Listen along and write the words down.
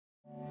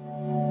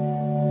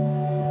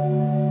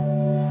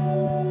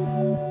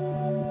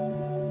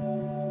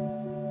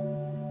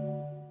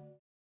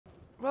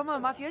Romola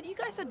and Matthew, you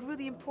guys had a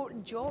really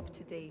important job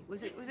today.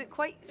 Was it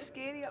quite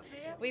scary up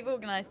there? We've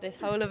organised this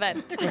whole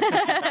event. The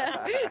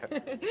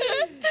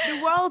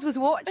world was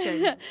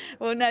watching.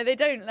 Well, no, they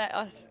don't let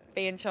us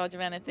be in charge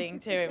of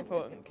anything too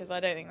important, because I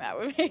don't think that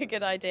would be a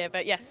good idea.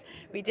 But yes,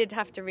 we did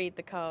have to read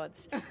the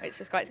cards, which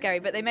was quite scary.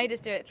 But they made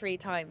us do it 3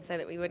 times so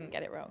that we wouldn't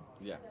get it wrong.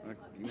 Yeah,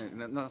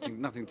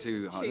 nothing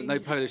too hard. No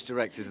Polish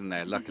directors in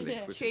there, luckily.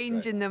 Yeah.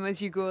 Changing them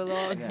as you go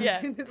along.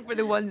 Yeah. For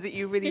the ones that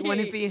you really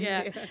want to be in.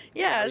 Yeah,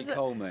 yeah, it's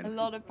Coleman. a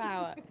lot of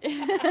power.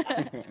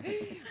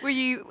 Are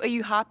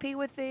you happy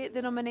with the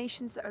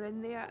nominations that are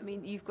in there? I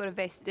mean, you've got a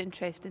vested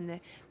interest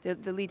in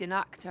the leading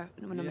actor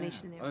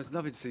nomination in there. Well, it's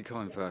lovely to see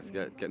Colin Firth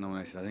get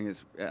nominated. I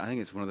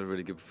think it's one of the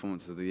really good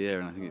performances of the year,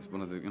 and I think it's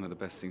one of the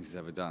best things he's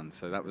ever done.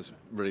 So that was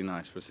really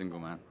nice for a single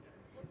man.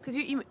 Because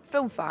you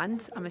film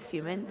fans, I'm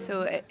assuming,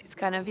 so it's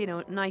kind of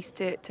nice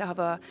to have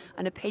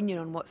an opinion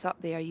on what's up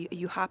there. Are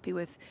you happy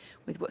with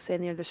what's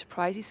in there? Are there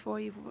surprises for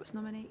you for what's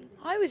nominated?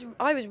 I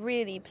was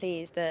really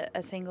pleased that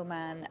A Single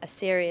Man, A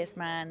Serious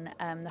Man,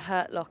 The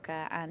Hurt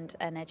Locker and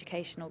An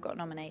Educational got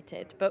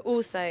nominated. But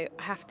also, I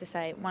have to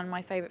say, one of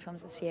my favourite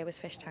films this year was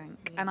Fish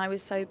Tank, and I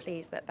was so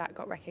pleased that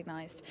got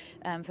recognised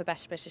for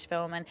Best British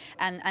Film.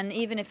 And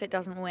even if it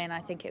doesn't win, I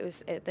think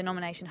the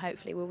nomination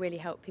hopefully will really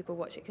help people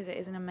watch it, because it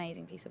is an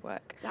amazing piece of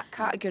work. That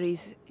category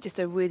is just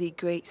a really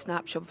great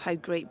snapshot of how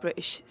great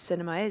British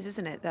cinema is,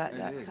 isn't it? That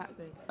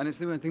category. And it's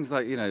doing things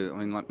like,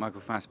 like Michael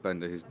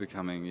Fassbender, who's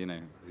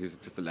becoming, who's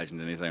just a legend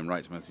in his own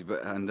right, mostly,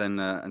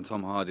 and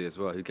Tom Hardy as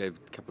well, who gave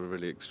a couple of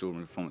really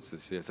extraordinary performances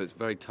this year. So it's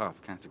very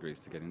tough categories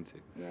to get into.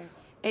 Yeah.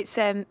 It's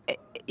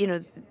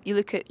you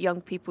look at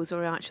young people who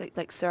are actually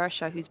like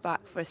Saoirse, who's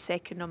back for a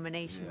second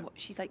nomination. Yeah. What,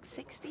 she's like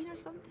 16 or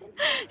something.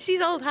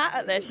 She's old hat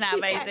at this now,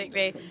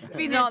 basically.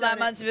 It's not that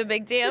much of a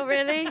big deal,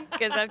 really,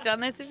 because I've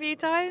done this a few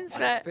times.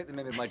 But Fit them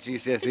in with my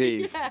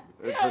GCSEs. Yeah.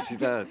 That's what she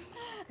does.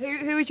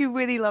 Who would you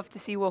really love to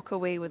see walk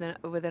away with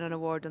an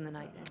award on the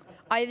night then?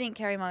 I think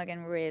Kerry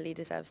Mulligan really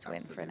deserves to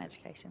win for An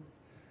Education.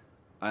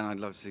 And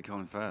I'd love to see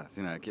Colin Firth.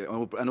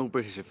 An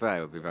all-British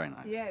affair would be very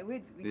nice. Yeah, it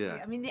would. Yeah.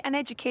 I mean, An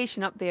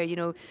Education up there,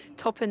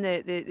 topping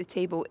the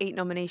table, 8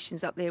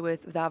 nominations up there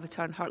with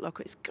Avatar and Hurt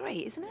Locker. It's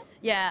great, isn't it?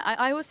 Yeah,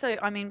 I also,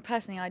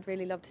 personally, I'd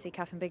really love to see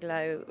Catherine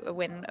Bigelow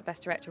win a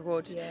Best Director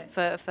award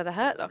for The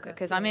Hurt Locker,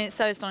 because it's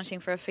so astonishing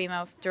for a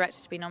female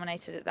director to be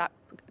nominated at that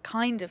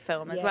kind of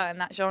film as well, in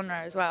that genre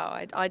as well.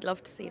 I'd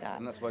love to see that.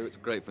 And that's why it's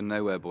great for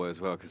Nowhere Boy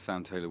as well, because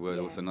Sam Taylor-Wood,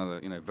 also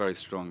another very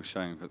strong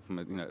showing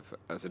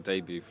as a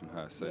debut from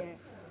her. So.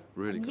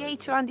 Really and great. yay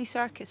to Andy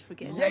Serkis for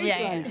getting Yay to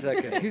Andy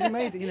Serkis. He's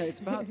amazing. It's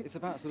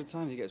about sort of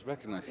time he gets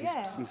recognised. He's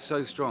been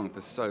so strong for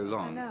so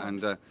long,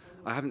 and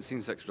I haven't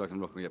seen Sex, Drugs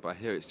and Rock 'n' Roll yet, but I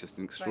hear it's just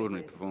an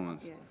extraordinary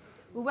performance. Yeah.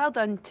 Well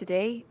done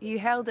today. You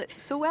held it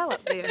so well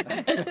up there.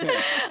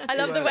 I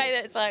love the way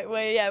that it's like,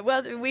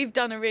 we've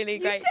done a really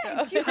great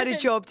job. You had a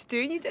job to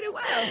do and you did it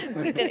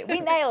well. We did it.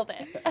 We nailed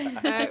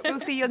it. We'll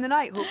see you on the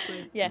night,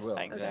 hopefully. Yes,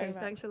 thanks very much.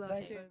 Thanks a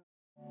lot.